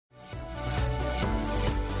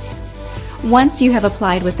Once you have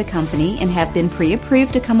applied with the company and have been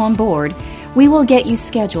pre-approved to come on board, we will get you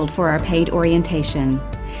scheduled for our paid orientation.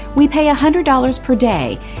 We pay $100 per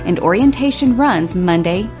day, and orientation runs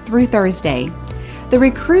Monday through Thursday. The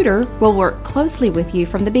recruiter will work closely with you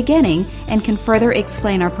from the beginning and can further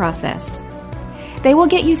explain our process. They will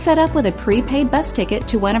get you set up with a prepaid bus ticket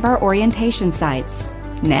to one of our orientation sites.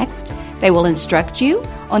 Next, they will instruct you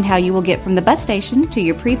on how you will get from the bus station to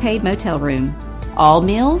your prepaid motel room. All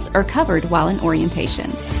meals are covered while in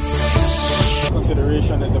orientation.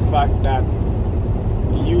 Consideration is the fact that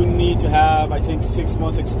you need to have, I think, 6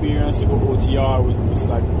 months experience to go OTR with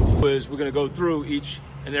Cypress. We're going to go through each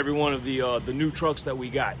and every one of the new trucks that we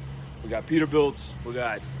got. We got Peterbilts, we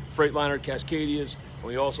got Freightliner Cascadias, and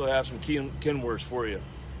we also have some Kenworths for you.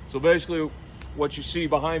 So basically, what you see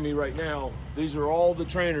behind me right now, these are all the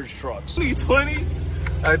trainers' trucks. 20,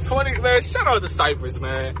 man, shout out to Cypress,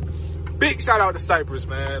 man. Big shout out to Cypress,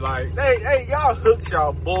 man. Like, hey, y'all hooked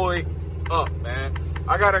y'all boy up, man.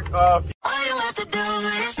 I got a all you have to do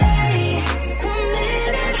is stay a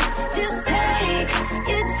minute, just take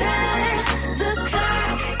your time. The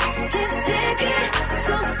clock is ticking,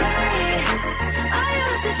 so stay. All you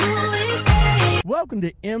have to do is stay. Welcome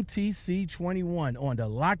to MTC 21 on the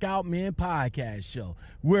Lockout Men Podcast Show,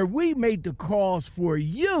 where we make the calls for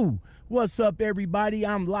you. What's up, everybody?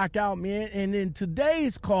 I'm Lockout Man, and in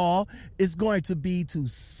today's call is going to be to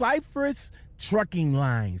Cypress Trucking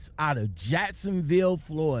Lines out of Jacksonville,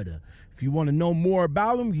 Florida. If you want to know more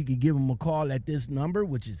about them, you can give them a call at this number,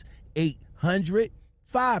 which is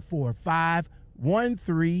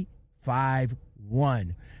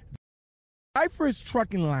 800-545-1351. Cypress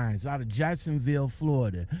Trucking Lines out of Jacksonville,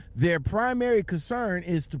 Florida. Their primary concern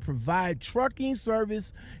is to provide trucking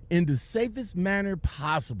service in the safest manner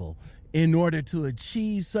possible. In order to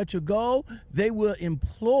achieve such a goal, they will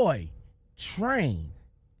employ, train,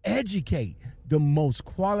 educate the most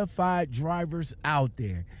qualified drivers out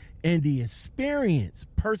there and the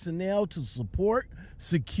experienced personnel to support,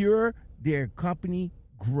 secure their company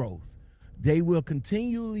growth. They will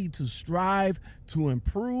continually to strive to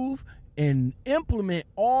improve and implement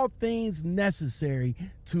all things necessary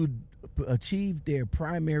to achieve their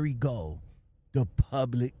primary goal, the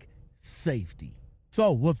public safety.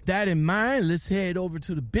 So with that in mind, let's head over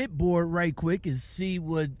to the bit board right quick and see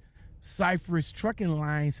what Cypress Trucking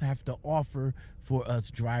Lines have to offer for us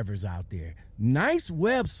drivers out there. Nice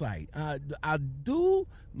website. I do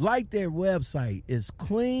like their website. It's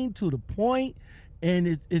clean, to the point, and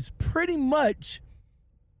it's pretty much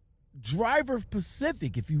driver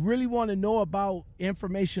specific. If you really want to know about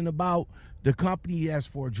information about the company as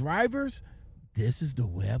for drivers, this is the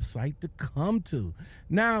website to come to.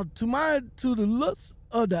 Now, to the looks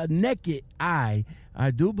of the naked eye,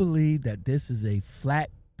 I do believe that this is a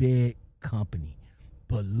flatbed company.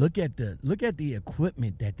 But look at the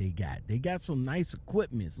equipment that they got. They got some nice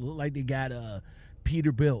equipment. Look like they got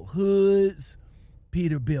Peterbilt hoods,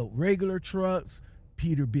 Peterbilt regular trucks,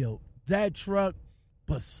 Peterbilt that truck,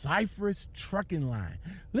 but Cypress Trucking Line.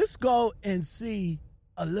 Let's go and see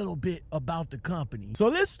a little bit about the company. So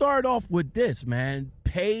let's start off with this, man.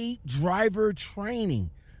 Paid driver training.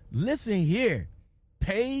 Listen here.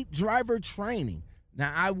 Paid driver training.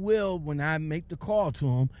 Now, I will, when I make the call to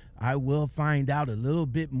them, I will find out a little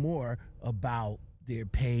bit more about their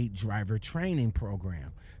paid driver training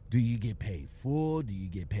program. Do you get paid full? Do you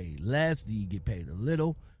get paid less? Do you get paid a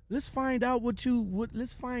little? Let's find out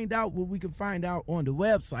let's find out what we can find out on the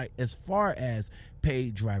website as far as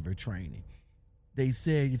paid driver training. They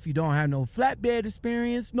said if you don't have no flatbed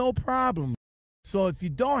experience, no problem. So if you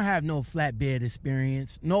don't have no flatbed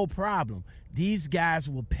experience, no problem. These guys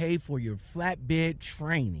will pay for your flatbed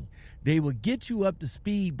training. They will get you up to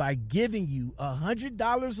speed by giving you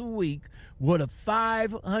 $100 a week with a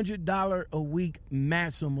 $500 a week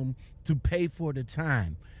maximum to pay for the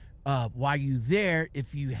time. While you're there,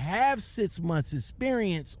 if you have 6 months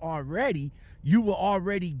experience already, you will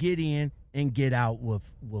already get in and get out with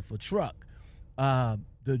a truck.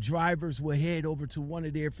 The drivers will head over to one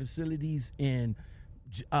of their facilities in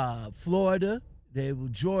Florida,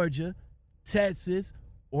 Georgia, Texas,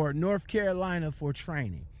 or North Carolina for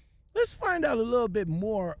training. Let's find out a little bit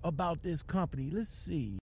more about this company. Let's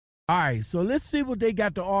see. All right, so let's see what they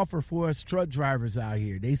got to offer for us truck drivers out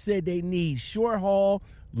here. They said they need short haul,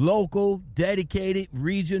 local, dedicated,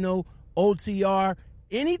 regional, OTR,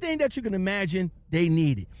 anything that you can imagine, they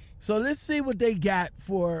need it. So let's see what they got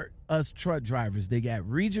for us truck drivers. They got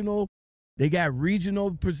regional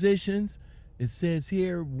positions. It says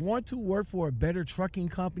here, want to work for a better trucking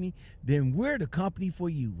company? Then we're the company for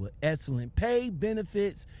you with excellent pay,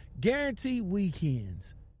 benefits, guaranteed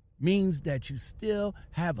weekends, means that you still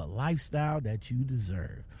have a lifestyle that you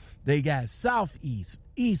deserve. They got Southeast,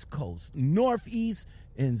 East Coast, Northeast,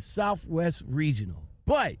 and Southwest Regional.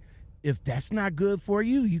 But if that's not good for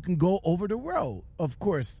you, you can go over the road. Of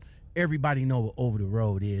course, everybody know what over the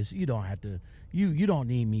road is. You don't have to, you don't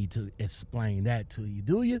need me to explain that to you,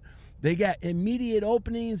 do you? They got immediate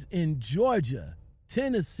openings in Georgia,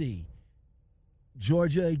 Tennessee,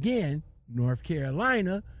 Georgia again, North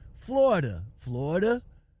Carolina, Florida,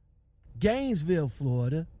 Gainesville,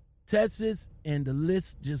 Florida, Texas, and the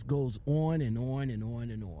list just goes on and on and on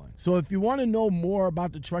and on. So if you want to know more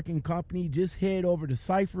about the trucking company, just head over to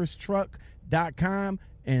cyphrustruck.com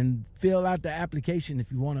and fill out the application if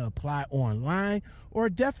you want to apply online, or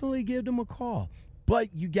definitely give them a call.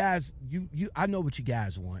 But you guys, I know what you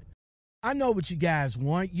guys want.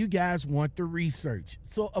 You guys want the research.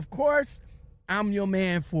 So of course, I'm your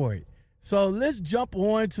man for it. So let's jump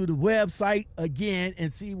on to the website again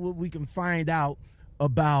and see what we can find out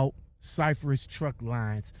about Cypherus Truck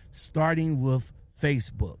Lines, starting with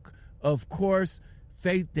Facebook. Of course,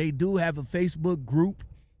 they do have a Facebook group.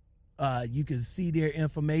 You can see their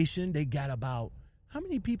information. They got about, how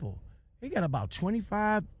many people? They got about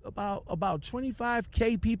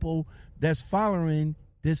 25K people that's following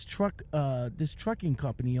this trucking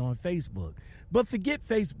company on Facebook. But forget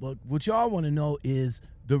Facebook. What y'all want to know is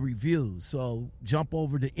the reviews. So jump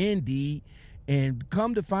over to Indeed and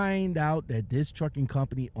come to find out that this trucking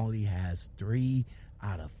company only has 3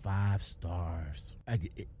 out of 5 stars.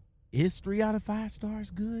 Is 3 out of 5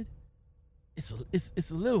 stars good? It's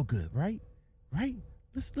a little good, right?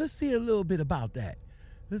 Let's see a little bit about that.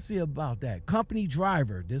 Company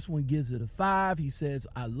driver, this one gives it a 5. He says,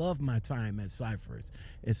 I love my time at Cypherus.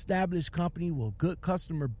 Established company with good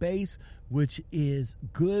customer base, which is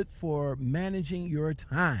good for managing your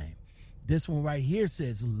time. This one right here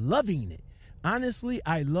says, loving it. Honestly,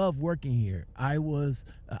 I love working here. I was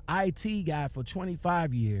an IT guy for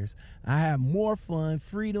 25 years. I have more fun,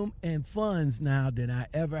 freedom, and funds now than I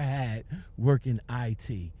ever had working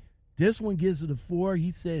IT. This one gives it a 4.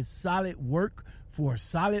 He says, solid work for a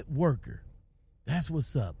solid worker. That's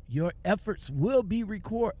what's up. Your efforts will be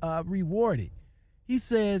rewarded. He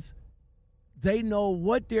says, they know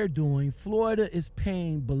what they're doing. Florida is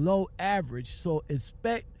paying below average, so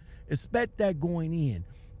expect that going in.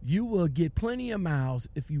 You will get plenty of miles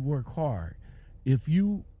if you work hard.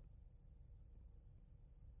 You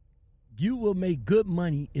will make good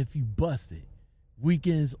money if you bust it.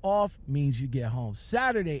 Weekends off means you get home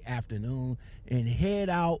Saturday afternoon and head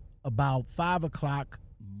out about 5 o'clock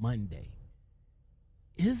Monday.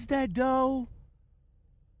 Is that dope?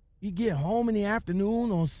 You get home in the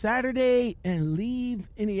afternoon on Saturday and leave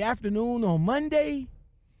in the afternoon on Monday?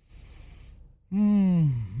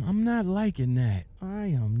 I'm not liking that. I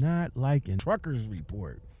am not liking Truckers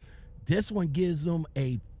Report. This one gives them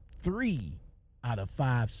a 3 out of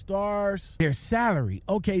 5 stars. Their salary.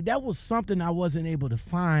 Okay, that was something I wasn't able to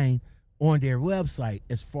find on their website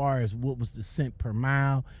as far as what was the cent per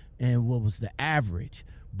mile and what was the average.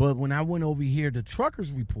 But when I went over here to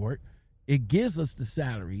Truckers Report, it gives us the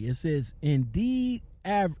salary. It says Indeed.com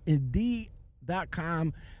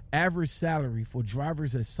average salary for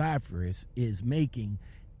drivers at Cypherus is making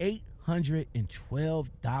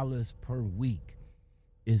 $812 per week.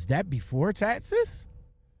 Is that before taxes?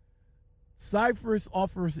 Cypherus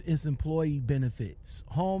offers its employee benefits: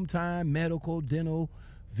 home time, medical, dental,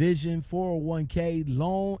 vision, 401k,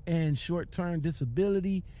 loan and short-term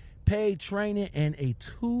disability, paid training, and a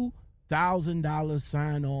 $2,000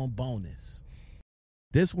 sign-on bonus.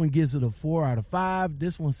 This one gives it a 4 out of 5.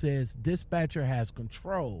 This one says dispatcher has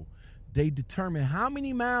control. They determine how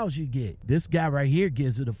many miles you get. This guy right here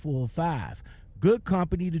gives it a full 5. Good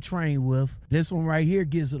company to train with. This one right here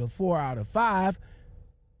gives it a 4 out of 5.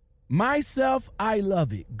 Myself, I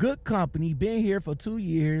love it. Good company. Been here for 2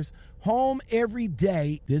 years. Home every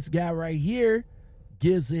day. This guy right here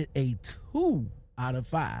gives it a 2 out of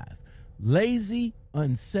 5. Lazy,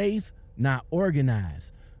 unsafe, not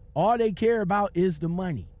organized. All they care about is the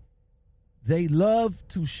money. They love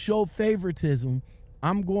to show favoritism.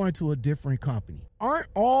 I'm going to a different company. Aren't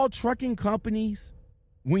all trucking companies,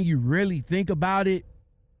 when you really think about it,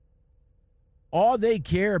 all they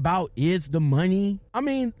care about is the money? I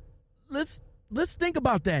mean, let's think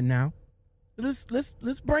about that now. Let's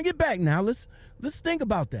bring it back now. Let's think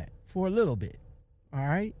about that for a little bit. All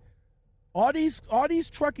right? All these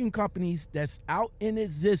trucking companies that's out in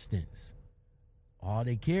existence, all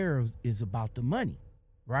they care is about the money,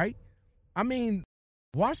 right? I mean,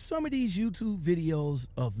 watch some of these YouTube videos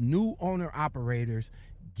of new owner operators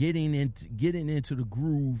getting into the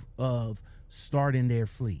groove of starting their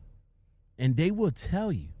fleet. And they will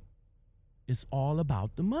tell you it's all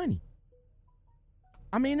about the money.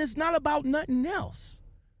 I mean, it's not about nothing else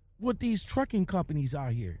with these trucking companies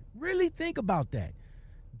out here. Really think about that.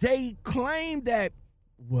 They claim that,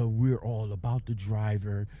 well, we're all about the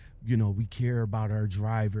driver. You know, we care about our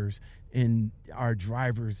drivers, and our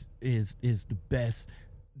drivers is the best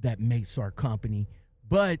that makes our company.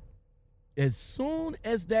 But as soon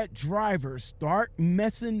as that driver start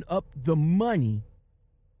messing up the money,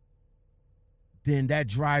 then that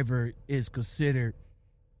driver is considered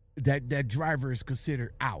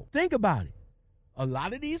out. Think about it. A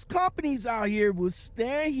lot of these companies out here will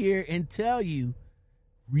stand here and tell you,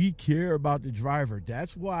 we care about the driver.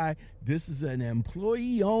 That's why this is an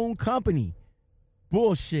employee-owned company.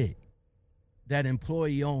 Bullshit. That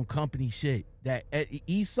employee-owned company shit. That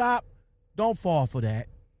ESOP, don't fall for that.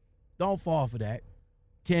 Don't fall for that.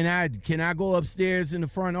 Can I go upstairs in the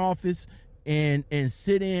front office and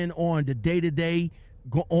sit in on the day-to-day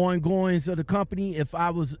ongoings of the company if I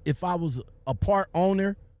was a part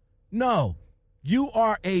owner? No. You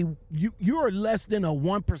are less than a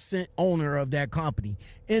 1% owner of that company.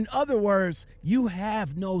 In other words, you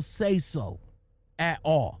have no say-so at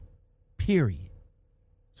all. Period.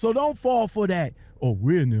 So don't fall for that. Oh,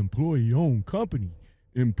 we're an employee-owned company.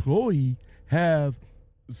 Employee have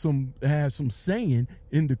some saying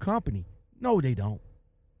in the company. No, they don't.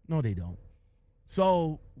 No, they don't.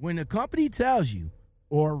 So when a company tells you,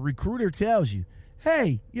 or a recruiter tells you,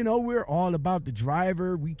 hey, you know, we're all about the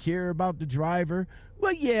driver. We care about the driver.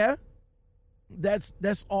 Well, yeah, that's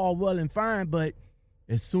all well and fine. But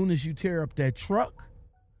as soon as you tear up that truck,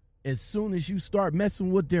 as soon as you start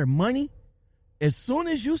messing with their money, as soon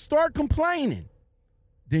as you start complaining,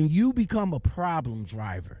 then you become a problem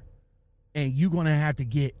driver, and you're going to have to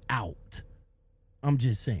get out. I'm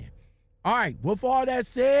just saying. All right, with all that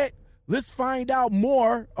said, let's find out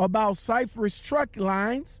more about Cypress Truck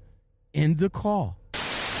Lines in the call.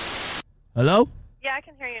 Hello? Yeah, I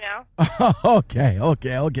can hear you now. Okay. All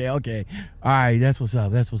right, that's what's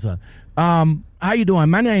up. How you doing?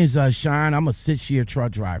 My name's Sean. I'm a 6-year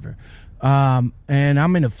truck driver. And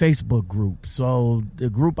I'm in a Facebook group. So the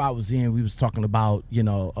group I was in, we was talking about, you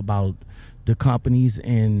know, about the companies,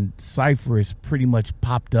 and Cypress pretty much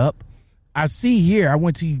popped up. I see here, I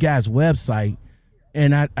went to you guys' website,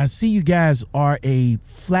 and I see you guys are a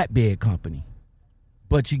flatbed company.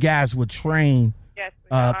 But you guys would train. Yes,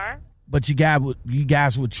 we are. But you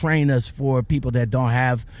guys would train us for people that don't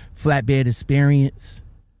have flatbed experience.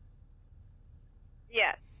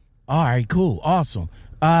 Yes. All right, cool, awesome.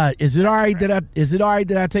 Is it all right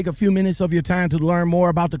that I take a few minutes of your time to learn more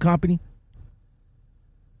about the company?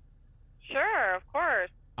 Sure, of course.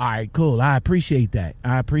 All right, cool. I appreciate that.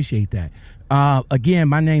 Again,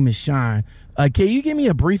 my name is Sean. Can you give me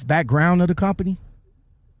a brief background of the company?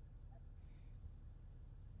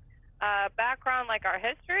 Background, like our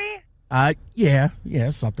history? Yeah,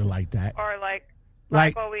 something like that. Or like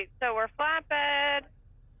so we're flatbed.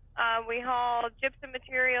 We haul gypsum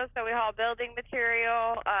material, so we haul building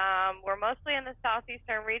material. We're mostly in the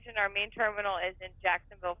southeastern region. Our main terminal is in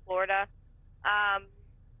Jacksonville, Florida.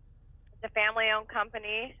 It's a family-owned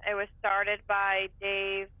company. It was started by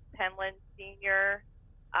Dave Penland Sr.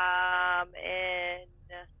 In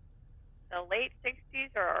the late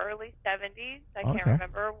 60s or early 70s. I can't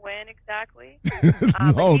remember when exactly.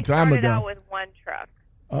 Long time ago. He started out with one truck.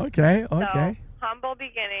 Okay. So, humble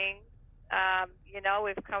beginnings. You know,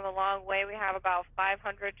 we've come a long way. We have about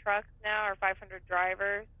 500 trucks now, or 500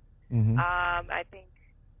 drivers. Mm-hmm. I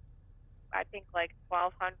think like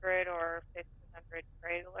 1,200 or 1,500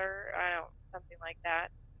 trailer, something like that.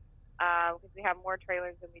 Because we have more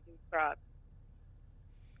trailers than we do trucks.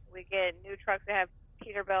 We get new trucks that have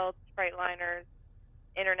Peterbilts, Freightliners,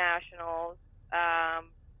 Internationals.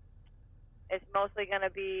 It's mostly going to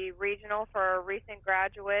be regional for recent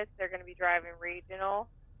graduates. They're going to be driving regional.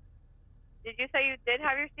 Did you say you did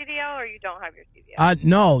have your CDL, or you don't have your CDL?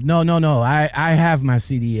 No. I have my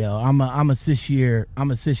CDL. I'm a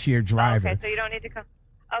 6-year driver. Okay, so you don't need to come.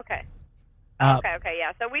 Okay. Okay,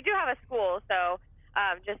 yeah. So we do have a school, so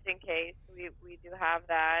just in case, we do have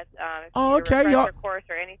that. Okay. Refresher course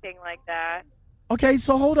or anything like that. Okay,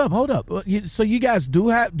 so hold up. So you guys do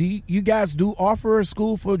offer a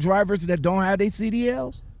school for drivers that don't have their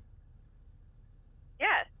CDLs?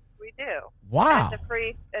 Yes, we do. Wow. It's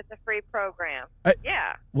a free program.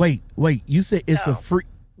 Yeah. Wait. You said it's a free.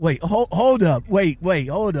 Wait. Hold up. Wait.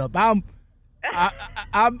 Hold up.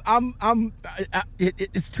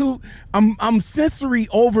 It's too. I'm sensory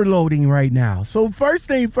overloading right now. So first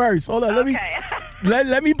thing first. Hold on.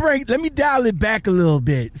 Let me dial it back a little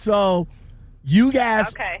bit. So You guys,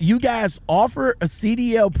 Okay. you guys offer a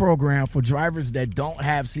CDL program for drivers that don't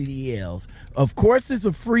have CDLs. Of course, it's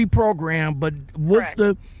a free program, but what's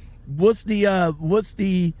Correct. what's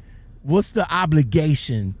the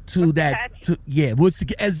obligation to What's the that? catch?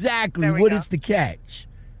 Exactly There we what go. is the catch?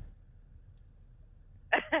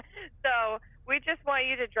 So we just want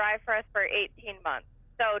you to drive for us for 18 months.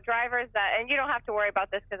 So drivers that, and you don't have to worry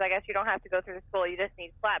about this because I guess you don't have to go through the school. You just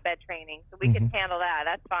need flatbed training, so we can handle that.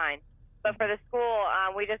 That's fine. But for the school,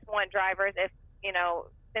 we just want drivers. If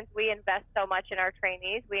since we invest so much in our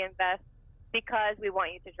trainees, we invest because we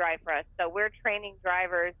want you to drive for us. So we're training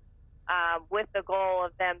drivers with the goal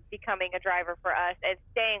of them becoming a driver for us and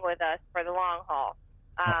staying with us for the long haul.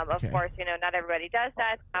 Okay. Of course, not everybody does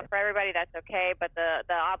that. Not for everybody, that's okay. But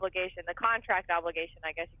the obligation, the contract obligation,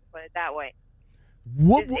 I guess you can put it that way,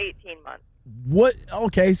 What is 18 months.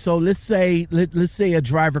 Okay, so let's say a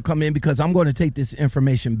driver come in, because I'm going to take this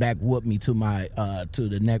information back with me to my to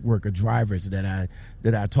the network of drivers that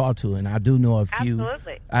I talk to, and I do know a few.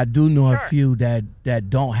 Absolutely. I do know a Sure. few that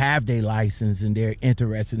don't have their license and they're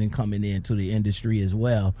interested in coming into the industry as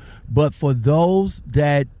well. But for those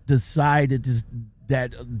that decided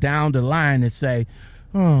that down the line and say,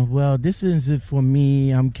 oh, well, this isn't for me,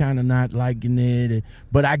 I'm kind of not liking it,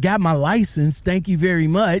 but I got my license, thank you very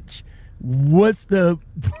much. What's the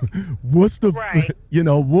Right.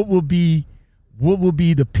 what will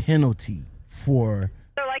be the penalty for?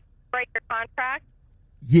 So, like, break your contract?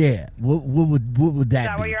 Yeah, what would Is that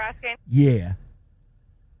that be? what you're asking? Yeah.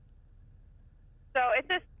 So it's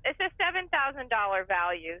a $7,000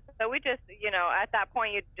 value. So we just, at that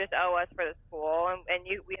point, you just owe us for the school, and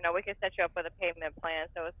we can set you up with a payment plan.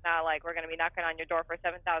 So it's not like we're going to be knocking on your door for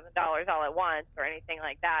 $7,000 all at once or anything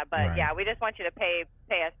like that. But Right. yeah, we just want you to pay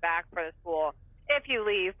us back for the school if you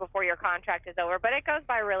leave before your contract is over. But it goes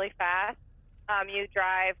by really fast. You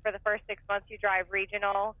drive for the first 6 months. You drive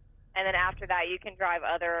regional. And then after that, you can drive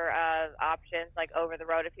other options, like over the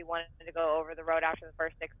road if you wanted to go over the road after the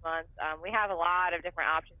first 6 months. We have a lot of different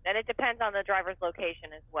options, and it depends on the driver's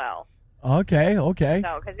location as well. Okay. So,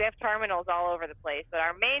 because we have terminals all over the place, but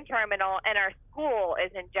our main terminal and our school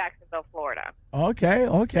is in Jacksonville, Florida. Okay.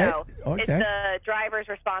 So it's the driver's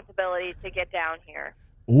responsibility to get down here.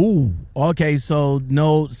 Ooh, okay. So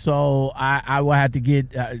I will have to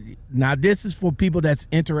get. Now this is for people that's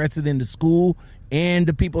interested in the school and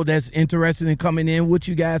the people that's interested in coming in with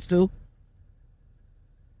you guys too.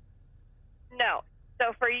 No.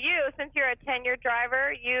 So for you, since you're a tenured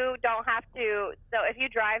driver, you don't have to. So if you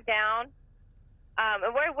drive down,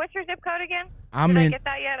 what's your zip code again? Did I get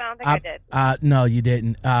that yet? I don't think I did. No, you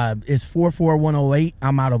didn't. It's 44108.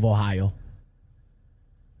 I'm out of Ohio.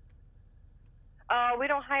 Oh, we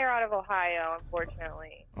don't hire out of Ohio,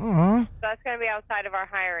 unfortunately. So So that's going to be outside of our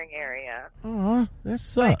hiring area. that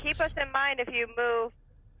sucks. But keep us in mind if you move.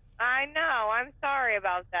 I know. I'm sorry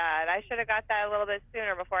about that. I should have got that a little bit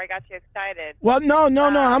sooner before I got you excited. Well, no.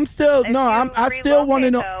 I'm still If you I still want to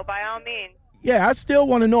relocate, know. though, by all means. Yeah, I still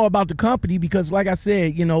want to know about the company because, like I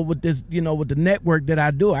said, with this, with the network that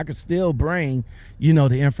I do, I can still bring,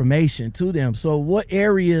 the information to them. So, what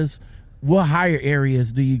higher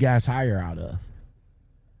areas do you guys hire out of?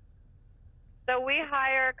 So we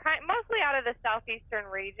hire mostly out of the southeastern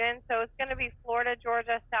region. So it's going to be Florida,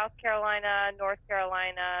 Georgia, South Carolina, North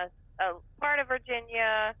Carolina, part of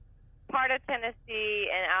Virginia, part of Tennessee,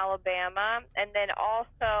 and Alabama. And then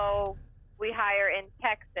also we hire in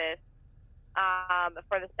Texas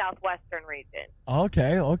for the southwestern region.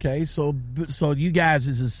 Okay. So you guys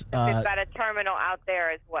is We've got a terminal out there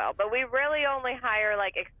as well. But we really only hire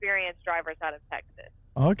like experienced drivers out of Texas.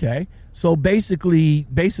 okay. So basically,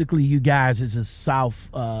 you guys is a south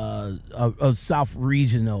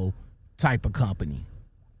regional type of company,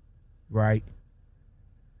 right?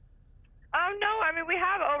 No, I mean we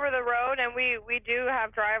have over the road, and we do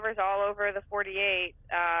have drivers all over the 48.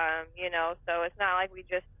 So it's not like we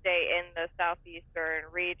just stay in the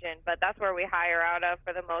southeastern region, but that's where we hire out of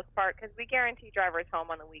for the most part because we guarantee drivers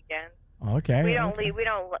home on the weekends. Okay. We don't leave. We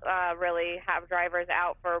don't really have drivers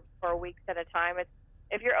out for weeks at a time.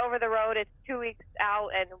 If you're over the road, it's 2 weeks out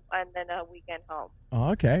and then a weekend home.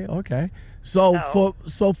 Okay. So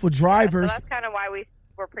for drivers, so that's kind of why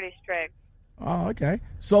we're pretty strict. Oh, okay.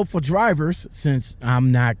 So for drivers, since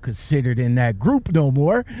I'm not considered in that group no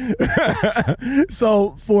more,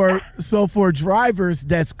 so for drivers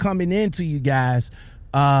that's coming into you guys,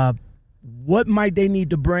 what might they need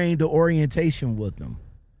to bring to orientation with them?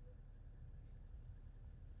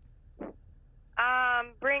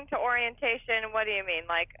 Bring to orientation. What do you mean?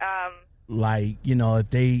 If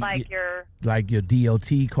they like your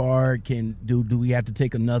DOT card, do we have to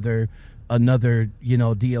take another another,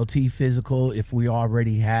 DOT physical if we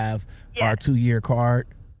already have our 2-year card?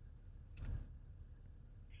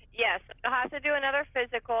 Yes, you'll have to do another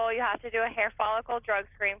physical. You have to do a hair follicle drug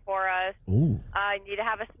screen for us. Ooh. You need to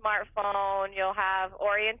have a smartphone. You'll have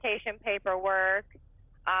orientation paperwork.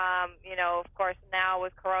 Of course, now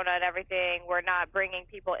with Corona and everything, we're not bringing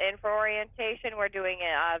people in for orientation. We're doing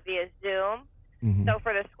it via Zoom. Mm-hmm. So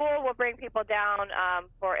for the school, we'll bring people down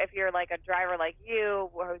for if you're like a driver like you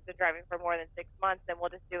who's been driving for more than 6 months, then we'll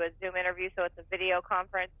just do a Zoom interview. So it's a video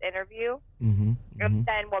conference interview. Mm-hmm. And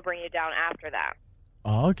then we'll bring you down after that.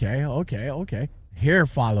 Oh, okay. Hair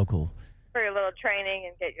follicle. For your little training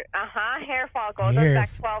and get your hair follicle. It goes back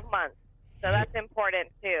 12 months. So that's important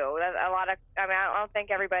too. I don't think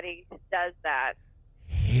everybody does that.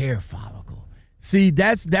 Hair follicle. See,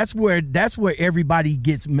 that's where everybody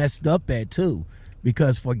gets messed up at too,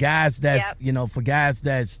 because for guys that's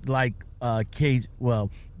like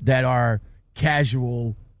that are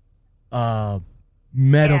casual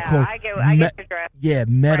medical. Yeah, I get your drift. Yeah,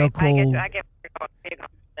 medical. Right, I get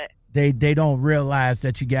they don't realize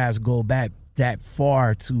that you guys go back that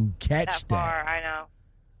far to catch that. I know.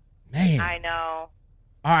 Man. I know.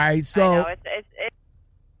 All right, so I know. It's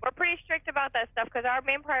we're pretty strict about that stuff because our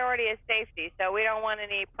main priority is safety. So we don't want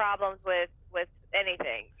any problems with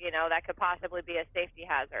anything, that could possibly be a safety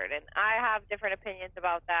hazard. And I have different opinions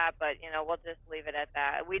about that, but we'll just leave it at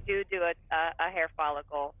that. We do a hair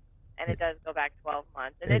follicle, and it does go back 12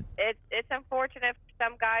 months. And it's unfortunate for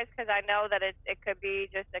some guys because I know that it could be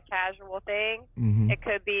just a casual thing. Mm-hmm. It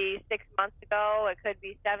could be 6 months ago. It could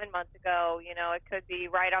be 7 months ago. It could be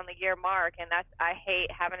right on the year mark, and I hate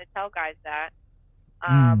having to tell guys that.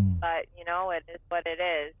 But it is what it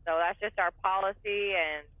is. So that's just our policy,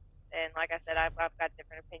 and like I said, I've got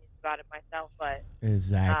different opinions about it myself. But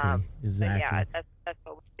exactly. But yeah, that's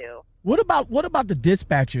what we do. What about the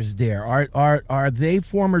dispatchers there? Are they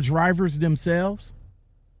former drivers themselves?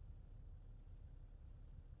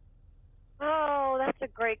 Oh, that's a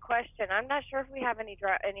great question. I'm not sure if we have any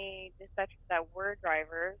dispatchers that were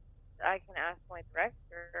drivers. I can ask my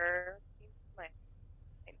director. He might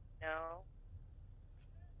know.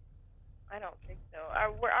 I don't think so.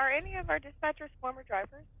 Are any of our dispatchers former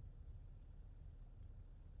drivers?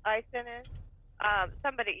 Ison is.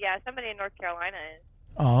 Somebody in North Carolina is.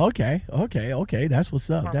 Oh, okay. That's what's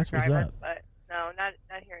up. But no, not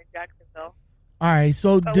here in Jacksonville. All right,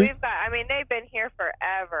 so but we've got. They've been here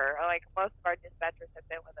forever. Like most of our dispatchers have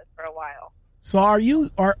been with us for a while. So are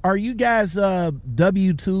you guys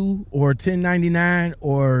W-2 or 1099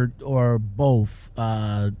 or both?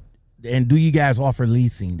 And do you guys offer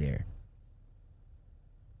leasing there?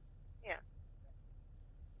 Yeah.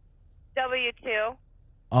 W-2.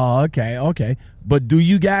 Oh, okay. But do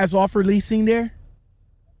you guys offer leasing there?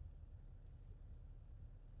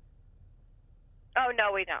 Oh,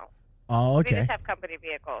 no, we don't. Oh, okay. We just have company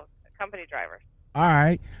vehicles, company drivers. All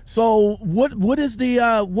right. So what is the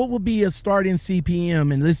what would be a starting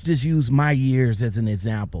CPM? And let's just use my years as an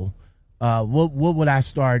example. What would I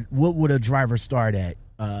start? What would a driver start at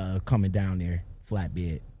coming down there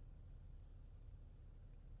flatbed?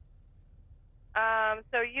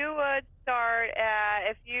 So you would start at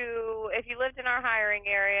if you lived in our hiring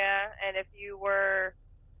area and if you were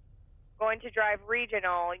going to drive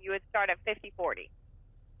regional, you would start at 50/40.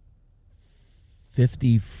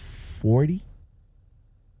 50/40?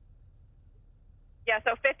 Yeah,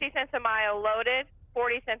 so 50 cents a mile loaded,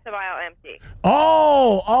 40 cents a mile empty.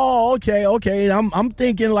 Oh, okay. I'm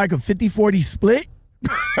thinking like a 50/40 split.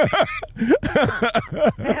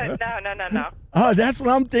 No. Oh, that's what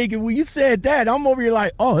I'm thinking. When you said that, I'm over here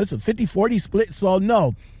like, oh, it's a 50/40 split. So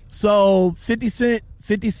no. So 50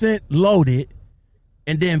 cent loaded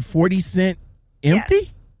and then 40 cent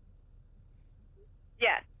empty?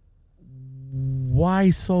 Yes. Why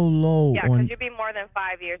so low? Yeah, because you'd be more than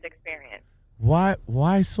 5 years experience. Why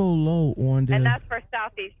so low on the? And that's for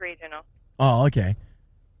Southeast Regional. Oh, okay.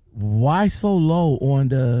 Why so low on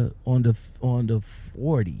the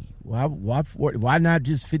 40? Why 40? Why not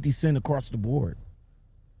just 50 cent across the board?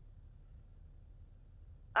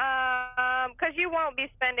 Because you won't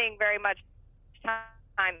be spending very much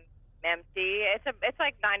time empty. It's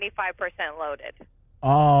like 95% loaded.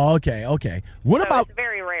 Oh, okay. What about? It's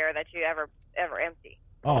very rare that you ever empty.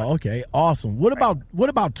 Oh, okay, awesome. What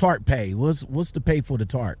about TARP pay? What's the pay for the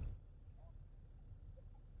TARP?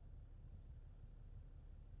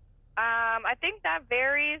 I think that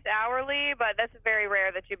varies hourly, but that's very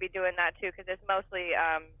rare that you'd be doing that too, because it's mostly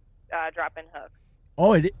drop and hook.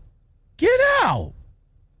 Oh, get out!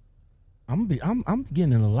 I'm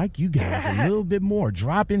beginning to like you guys a little bit more.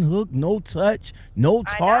 Dropping hook, no touch, no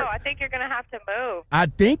I tarp. know. I think you're gonna have to move. I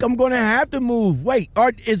think I'm going to have to move. Wait,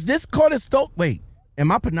 is this Conestoga? Wait,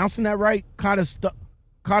 am I pronouncing that right? Conestoga?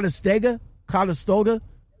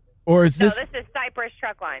 Or is this? No, this is Cypress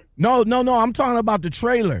Truck Line. No. I'm talking about the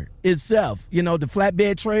trailer itself. You know, the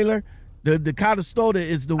flatbed trailer. The Conestoga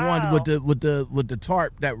is the one with the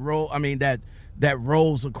tarp that roll. I mean that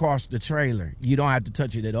rolls across the trailer. You don't have to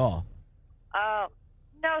touch it at all. Oh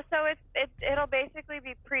no, so it'll basically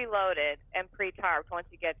be preloaded and pre-tarped once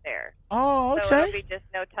you get there. Oh, okay. So it'll be just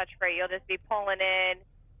no touch free. You'll just be pulling in,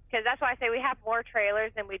 because that's why I say we have more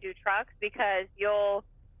trailers than we do trucks, because you'll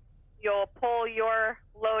pull your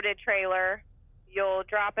loaded trailer, you'll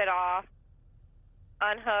drop it off,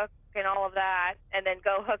 unhook and all of that, and then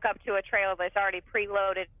go hook up to a trailer that's already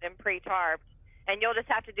preloaded and pre-tarped, and you'll just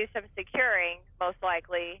have to do some securing most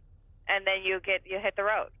likely, and then you hit the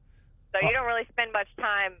road. So you don't really spend much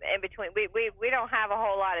time in between. We don't have a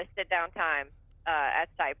whole lot of sit down time at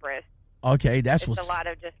Cypress. Okay, It's a lot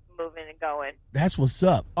of just moving and going. That's what's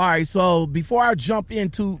up. All right, so before I jump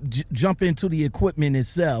into the equipment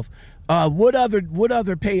itself, what other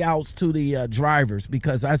payouts to the drivers?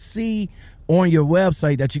 Because I see on your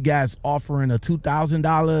website that you guys offering a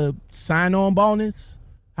 $2,000 sign-on bonus.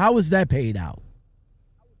 How is that paid out?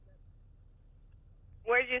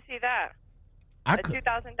 Where did you see that? A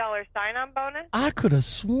 $2,000 sign-on bonus? I could have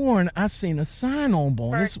sworn I seen a sign-on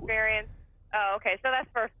bonus. For experience. Oh, okay. So that's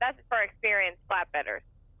for experienced flatbedders.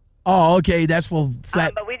 Oh, okay. That's for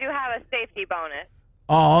flat. But we do have a safety bonus.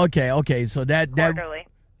 Oh, okay. So Quarterly.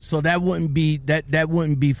 So that wouldn't be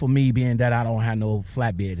for me, being that I don't have no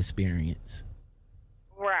flatbed experience.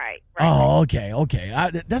 Right. Oh, okay.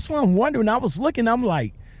 That's why I'm wondering. I was looking. I'm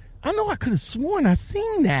like, I know I could have sworn I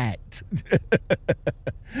seen that.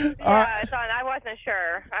 Yeah, so I wasn't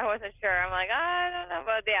sure. I'm like, I don't know,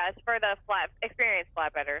 but yeah, it's for the experienced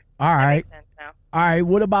flatbedders. All right. That makes sense now. All right.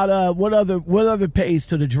 What about what other pays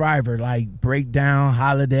to the driver, like breakdown,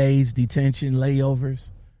 holidays, detention, layovers?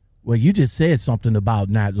 Well, you just said something about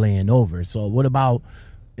not laying over. So what about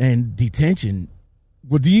and detention?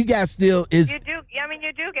 Well, do you guys still You do. I mean,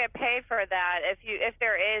 you do get paid for that if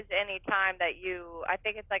there is any time that I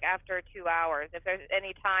think it's like after 2 hours. If there's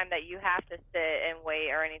any time that you have to sit and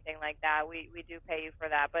wait or anything like that, we do pay you for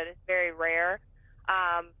that, but it's very rare.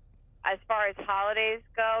 As far as holidays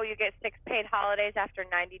go, you get 6 paid holidays after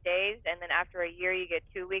 90 days, and then after a year you get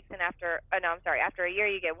 2 weeks, and after a year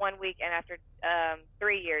you get 1 week, and after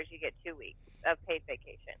 3 years you get 2 weeks of paid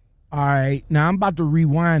vacation. All right. Now I'm about to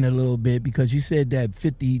rewind a little bit, because you said that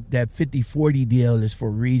 50-40 deal is for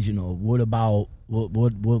regional. What about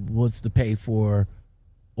what's the pay for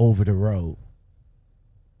over the road?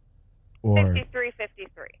 Or 53.53.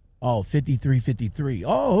 Oh, 53.53.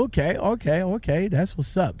 Oh, okay. That's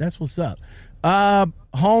what's up.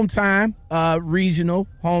 Home time, regional,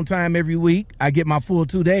 home time every week. I get my full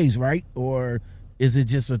 2 days, right? Or is it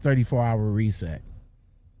just a 34-hour reset?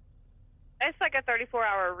 It's like a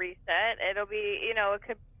 34-hour reset. It'll be, it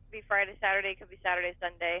could be Friday, Saturday, it could be Saturday,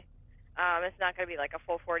 Sunday. It's not going to be like a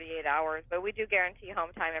full 48 hours, but we do guarantee home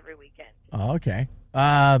time every weekend. Oh, okay.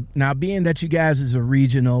 Now, being that you guys is a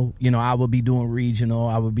regional, I will be doing regional.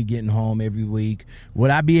 I will be getting home every week. Would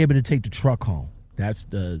I be able to take the truck home? That's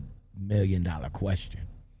the $1 million question.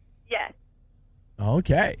 Yes.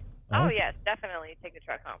 Okay. Oh, yes, definitely take the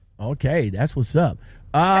truck home. Okay, that's what's up.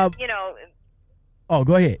 Oh,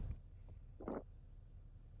 go ahead.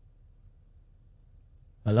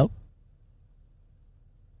 Hello?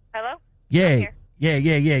 Hello? Yeah.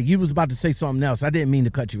 You was about to say something else. I didn't mean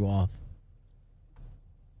to cut you off.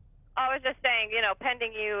 I was just saying,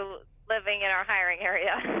 pending you living in our hiring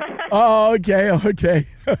area. Oh, okay.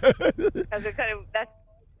 Because that's,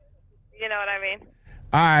 you know what I mean?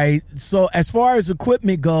 All right. So as far as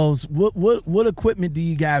equipment goes, what equipment do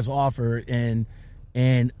you guys offer, and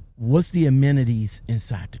what's the amenities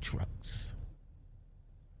inside the trucks?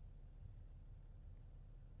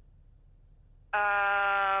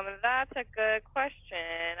 That's a good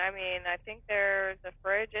question. I mean, I think there's a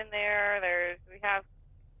fridge in there. We have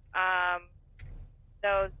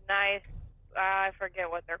those nice, I forget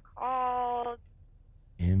what they're called.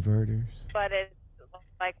 Inverters. But it's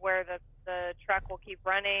like where the truck will keep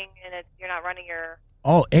running, and you're not running your.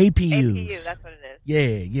 Oh, APUs. APU, that's what it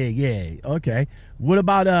is. Yeah. Okay. What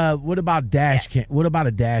about what about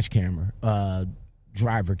a dash camera?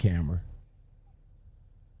 Driver camera.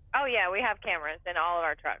 Oh yeah, we have cameras in all of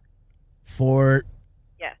our trucks. Forward?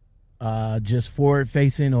 Yes. Just forward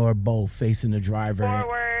facing or both, facing the driver?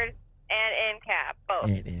 Forward and in cab, both.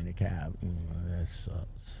 And in the cab. That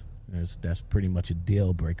sucks. That's pretty much a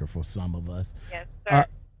deal breaker for some of us. Yes, sir.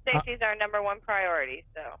 Safety is our number one priority.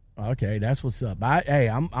 So. Okay, that's what's up.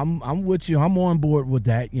 I'm with you. I'm on board with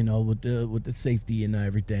that. You know, with the safety and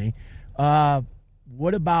everything.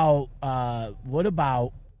 What about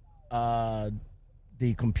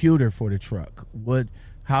the computer for the truck?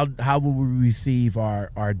 How will we receive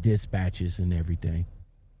our dispatches and everything?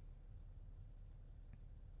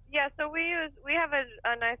 Yeah, so we have a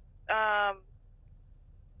nice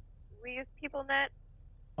we use PeopleNet.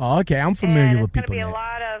 Oh, okay, I'm familiar with PeopleNet. It's going to be a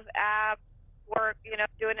lot of app work, you know,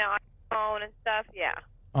 doing it on your phone and stuff. Yeah.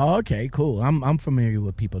 Oh, okay, cool. I'm familiar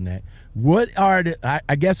with PeopleNet. What are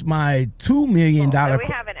I guess my $2 million? So we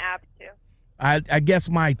have an app too. I guess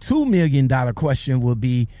my $2 million question would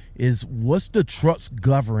be is what's the trucks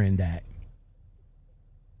govern that?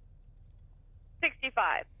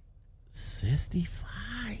 65. 65.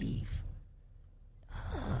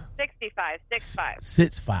 65.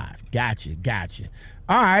 65. Gotcha.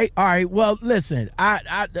 All right. Well, listen,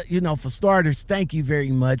 I for starters, thank you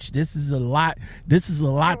very much. This is a lot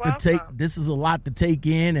to take. This is a lot to take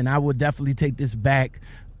in, and I would definitely take this back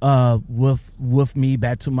with me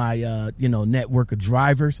back to my network of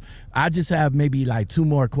drivers. I just have maybe like 2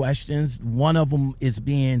 more questions. One of them is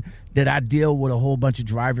being that I deal with a whole bunch of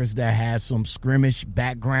drivers that have some skirmish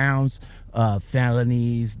backgrounds,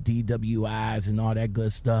 felonies, DWIs, and all that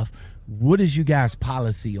good stuff. What is you guys'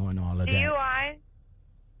 policy on all of that? DUIs?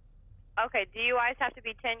 Okay, DUIs have to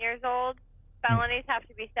be 10 years old. Felonies have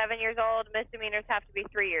to be 7 years old. Misdemeanors have to be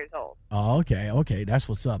 3 years old. Oh, okay. That's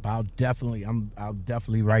what's up. I'll definitely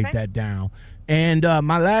write that down. And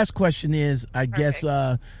my last question is, I guess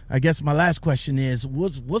my last question is,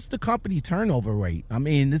 what's the company turnover rate? I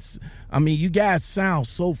mean, you guys sound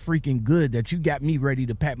so freaking good that you got me ready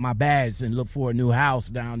to pack my bags and look for a new house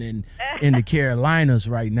down in the Carolinas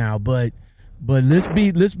right now. But let's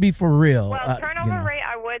be for real. Well, turnover rate,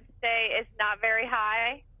 I would say, is not very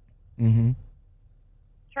high. Mm-hmm.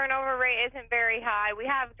 Turnover rate isn't very high. We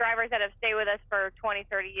have drivers that have stayed with us for 20,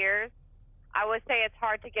 30 years. I would say it's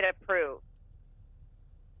hard to get approved.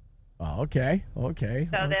 Oh, okay. So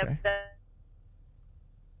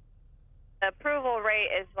the approval rate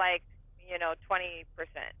is like, 20%.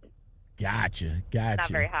 Gotcha. Not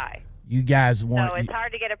very high. You guys want... So it's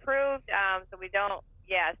hard to get approved, so we don't...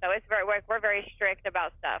 Yeah, so we're very strict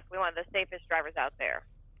about stuff. We want the safest drivers out there.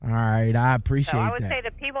 All right, I appreciate that. So I would say the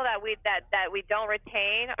people that we don't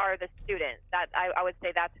retain are the students. That I would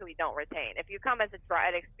say that's who we don't retain. If you come as an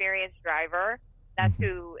experienced driver, that's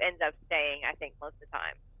who ends up staying, I think, most of the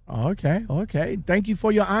time. Okay. Thank you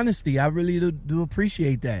for your honesty. I really do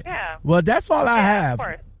appreciate that. Yeah. Well, that's all I have. Of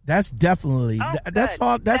course. That's definitely that's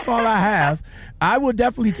all I have. I would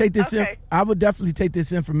definitely take this. Okay. I would definitely take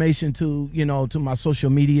this information to to my social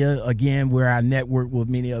media again, where I network with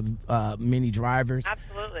many drivers.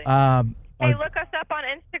 Absolutely. Hey, look us up on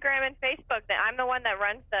Instagram and Facebook. I'm the one that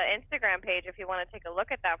runs the Instagram page. If you want to take a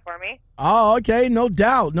look at that for me. Oh, okay. No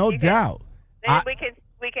doubt. Maybe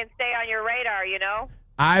we can stay on your radar.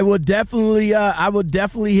 I would definitely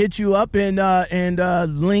hit you up and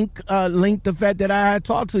link the fact that I had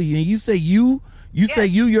talked to you. And you say you say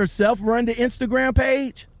you yourself run the Instagram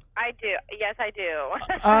page? I do. Yes, I do.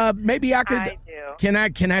 Maybe I could. I do. Can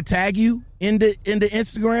I tag you in the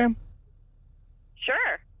Instagram?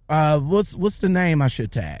 Sure. What's the name I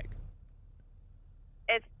should tag?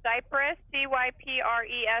 It's Cypress,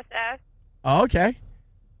 CYPRESS. Oh, okay.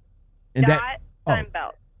 And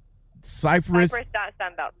Sunbelt. Cypress.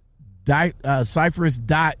 Cypress.Sunbelt. Cypress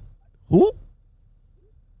dot who?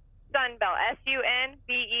 Sunbelt.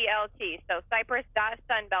 SUNBELT. So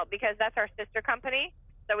Cypress.Sunbelt, because that's our sister company.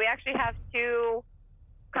 So we actually have 2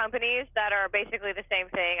 companies that are basically the same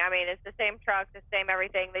thing. I mean, it's the same trucks, the same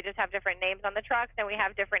everything. They just have different names on the trucks, and we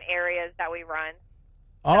have different areas that we run.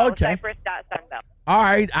 So okay. Cypress.Sunbelt. All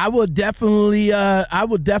right, I would definitely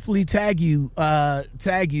tag you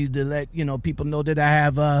to let people know that I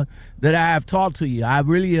have talked to you. I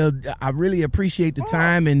really appreciate the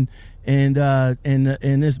time and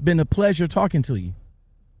it's been a pleasure talking to you.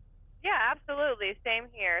 Yeah, absolutely. Same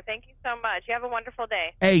here. Thank you so much. You have a wonderful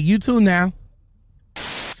day. Hey, you too now.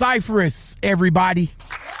 Cypress, everybody.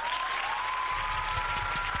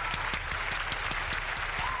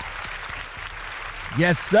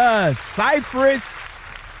 Yes, sir. Cypress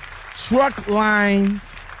Truck Lines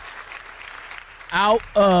out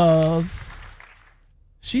of,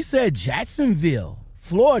 she said Jacksonville,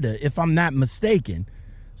 Florida, if I'm not mistaken.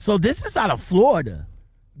 So this is out of Florida.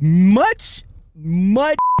 Much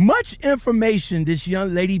information this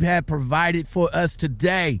young lady had provided for us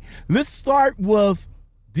today. Let's start with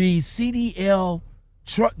the CDL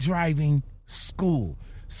Truck Driving School.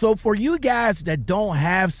 So for you guys that don't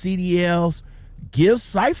have CDLs, give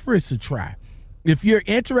Cypress a try. If you're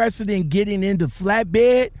interested in getting into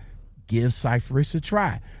flatbed, give Cypress a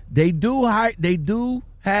try. They do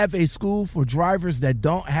have a school for drivers that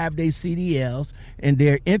don't have their CDLs, and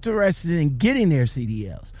they're interested in getting their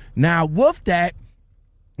CDLs. Now, with that,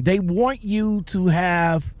 they want you to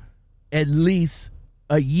have at least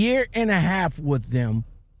a year and a half with them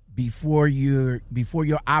before your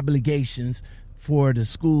obligations for the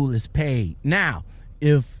school is paid. Now,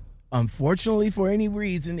 if unfortunately for any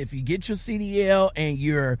reason, if you get your CDL and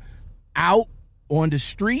you're out on the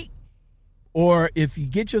street, or if you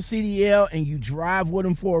get your CDL and you drive with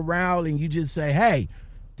them for a round and you just say, hey,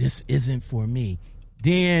 this isn't for me,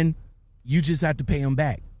 then you just have to pay them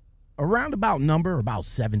back. A roundabout number, about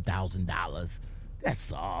 $7,000.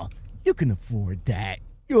 That's all. You can afford that.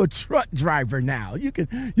 You're a truck driver now. You can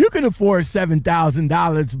afford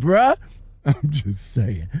 $7,000, bruh. I'm just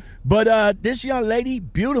saying. But this young lady,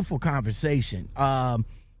 beautiful conversation.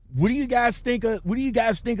 What do you guys think of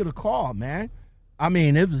the call, man?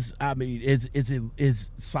 Is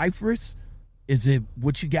Cypress? Is it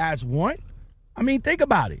what you guys want? I mean, think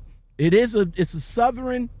about it. It's a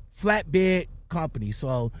southern flatbed company.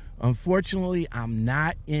 So unfortunately, I'm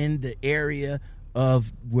not in the area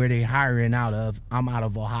of where they hiring out of. I'm out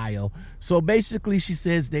of Ohio. So basically, she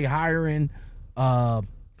says they hiring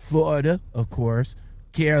Florida, of course,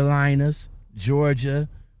 Carolinas, Georgia,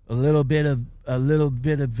 a little bit of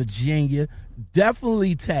Virginia,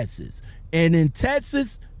 definitely Texas. And in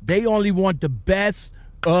Texas, they only want the best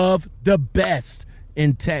of the best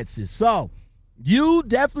in Texas. So you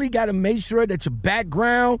definitely got to make sure that your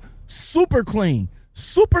background super clean,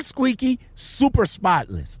 super squeaky, super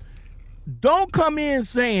spotless. Don't come in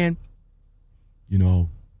saying, I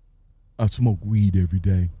smoke weed every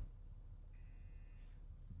day.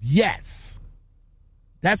 Yes,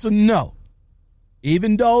 that's a no.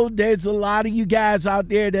 Even though there's a lot of you guys out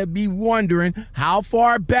there that be wondering how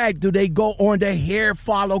far back do they go on the hair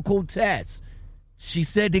follicle test. She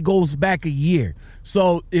said it goes back a year.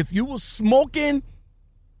 So if you were smoking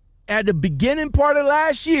at the beginning part of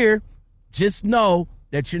last year, just know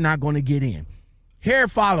that you're not going to get in. Hair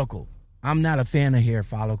follicle. I'm not a fan of hair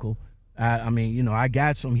follicle. I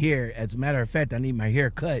got some hair. As a matter of fact, I need my hair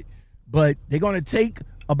cut. But they're going to take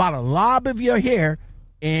about a lob of your hair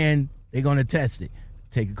and they're going to test it.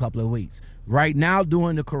 Take a couple of weeks. Right now,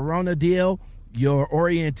 doing the Corona deal, your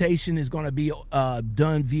orientation is going to be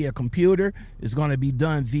done via computer. It's going to be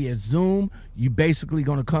done via Zoom. You basically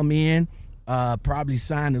going to come in, probably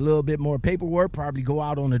sign a little bit more paperwork, probably go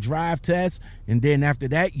out on a drive test, and then after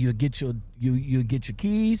that, you'll get your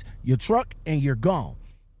keys, your truck, and you're gone.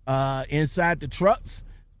 Inside the trucks,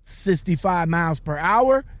 65 miles per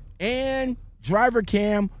hour, and driver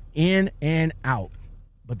cam in and out.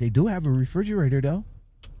 But they do have a refrigerator, though.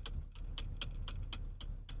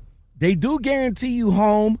 They do guarantee you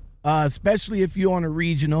home, especially if you're on a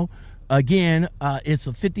regional. Again, it's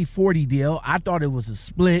a 50-40 deal. I thought it was a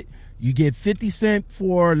split. You get 50 cents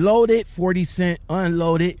for loaded, 40 cents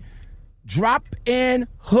unloaded. Drop and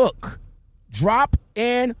hook. Drop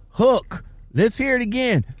and hook. Let's hear it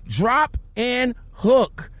again. Drop and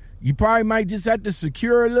hook. You probably might just have to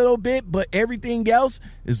secure a little bit, but everything else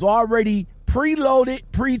is already preloaded,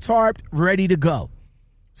 pre-tarped, ready to go.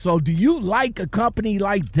 So do you like a company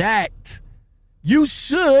like that? You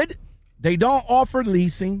should. They don't offer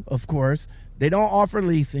leasing, of course. They don't offer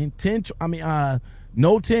leasing.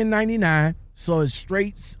 No 1099, so it's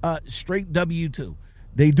straight W-2.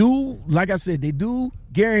 They do, like I said, they do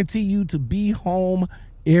guarantee you to be home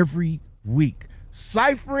every week.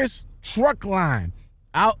 Cypress Truck Line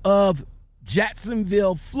out of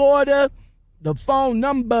Jacksonville, Florida. The phone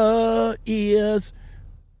number is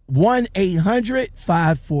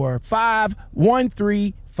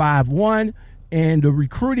 1-800-545-1351. And the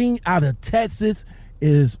recruiting out of Texas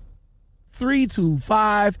is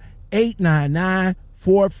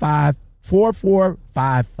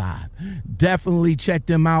 325-899-4455. Definitely check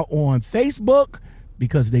them out on Facebook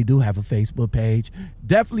because they do have a Facebook page.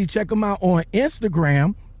 Definitely check them out on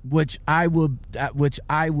Instagram, which I will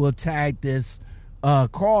tag this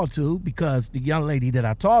call to because the young lady that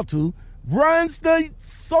I talked to runs the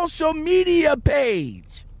social media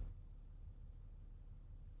page.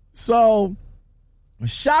 So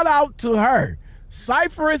shout out to her.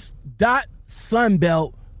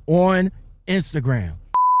 Cypress.Sunbelt on Instagram.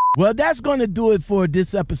 Well, that's going to do it for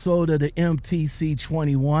this episode of the MTC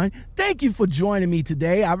 21. Thank you for joining me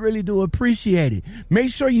today. I really do appreciate it. Make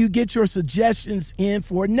sure you get your suggestions in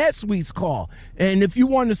for next week's call. And if you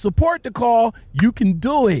want to support the call, you can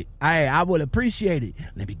do it. I would appreciate it.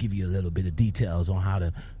 Let me give you a little bit of details on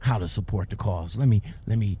how to support the calls. Let me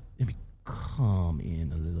come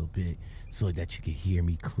in a little bit so that you can hear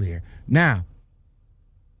me clear. Now,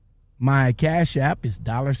 my Cash App is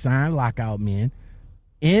 $LockoutMen.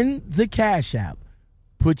 In the Cash App,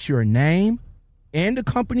 put your name and the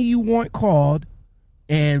company you want called,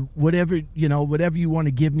 and whatever you want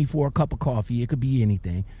to give me for a cup of coffee. It could be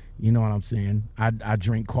anything. You know what I'm saying? I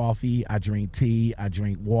drink coffee, I drink tea, I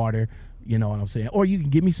drink water. You know what I'm saying? Or you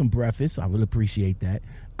can give me some breakfast. I would appreciate that.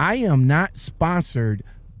 I am not sponsored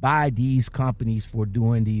by these companies for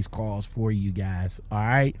doing these calls for you guys. All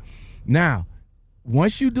right. Now,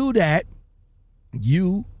 once you do that,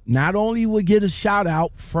 you not only will get a shout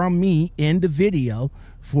out from me in the video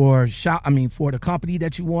for the company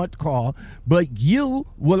that you want to call, but you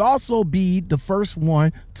will also be the first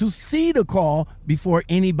one to see the call before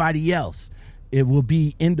anybody else. It will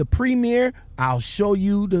be in the premiere. I'll show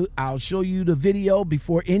you the video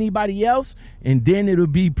before anybody else, and then it'll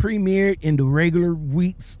be premiered in the regular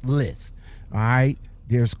week's list. All right.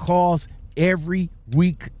 There's calls every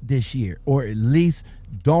week this year, or at least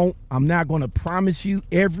I'm not going to promise you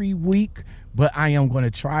every week, but I am going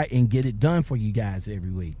to try and get it done for you guys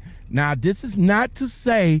every week. Now, this is not to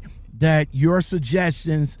say that your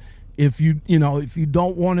suggestions, if you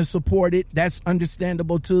don't want to support it, that's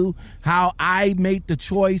understandable too. How I made the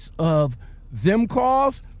choice of them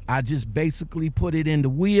calls, I just basically put it in the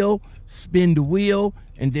wheel, spin the wheel,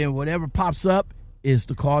 and then whatever pops up is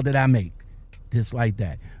the call that I make. Just like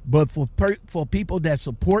that. But for people that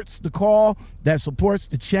supports the call, that supports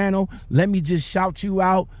the channel, let me just shout you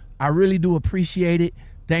out. I really do appreciate it.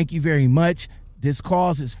 Thank you very much. This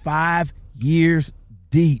cause is 5 years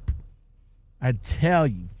deep. I tell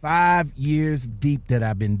you, 5 years deep that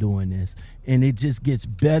I've been doing this, and it just gets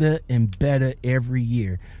better and better every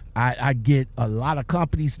year. I get a lot of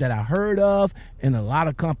companies that I heard of and a lot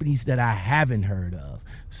of companies that I haven't heard of.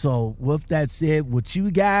 So with that said, with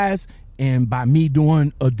you guys, and by me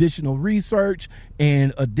doing additional research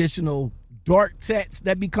and additional dark texts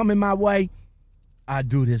that be coming my way, I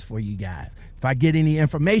do this for you guys. If I get any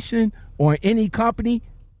information on any company,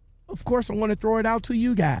 of course, I want to throw it out to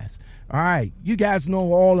you guys. All right. You guys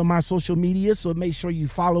know all of my social media, so make sure you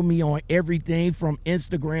follow me on everything from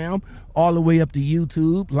Instagram all the way up to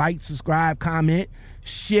YouTube. Like, subscribe, comment,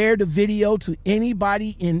 share the video to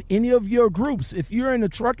anybody in any of your groups. If you're in a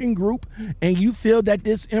trucking group and you feel that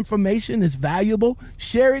this information is valuable,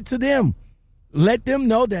 share it to them. Let them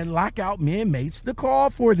know that Lockout Men makes the call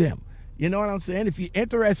for them. You know what I'm saying? If you're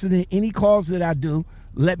interested in any calls that I do,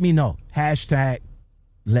 let me know. Hashtag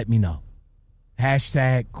let me know.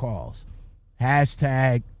 Hashtag calls.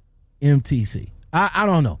 Hashtag MTC. I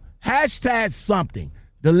don't know. Hashtag something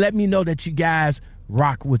to let me know that you guys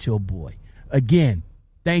rock with your boy. Again,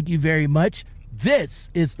 thank you very much.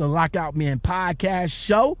 This is the Lockout Men podcast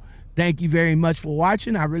show. Thank you very much for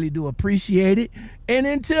watching. I really do appreciate it. And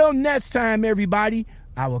until next time, everybody,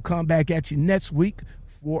 I will come back at you next week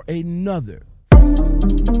for another.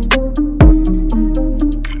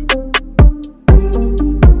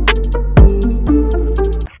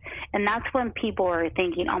 And that's when people are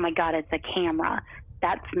thinking, oh, my God, it's a camera.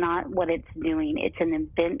 That's not what it's doing. It's an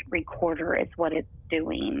event recorder is what it's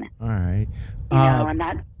doing. All right. And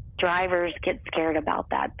that drivers get scared about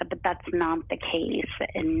that. But that's not the case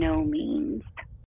in no means.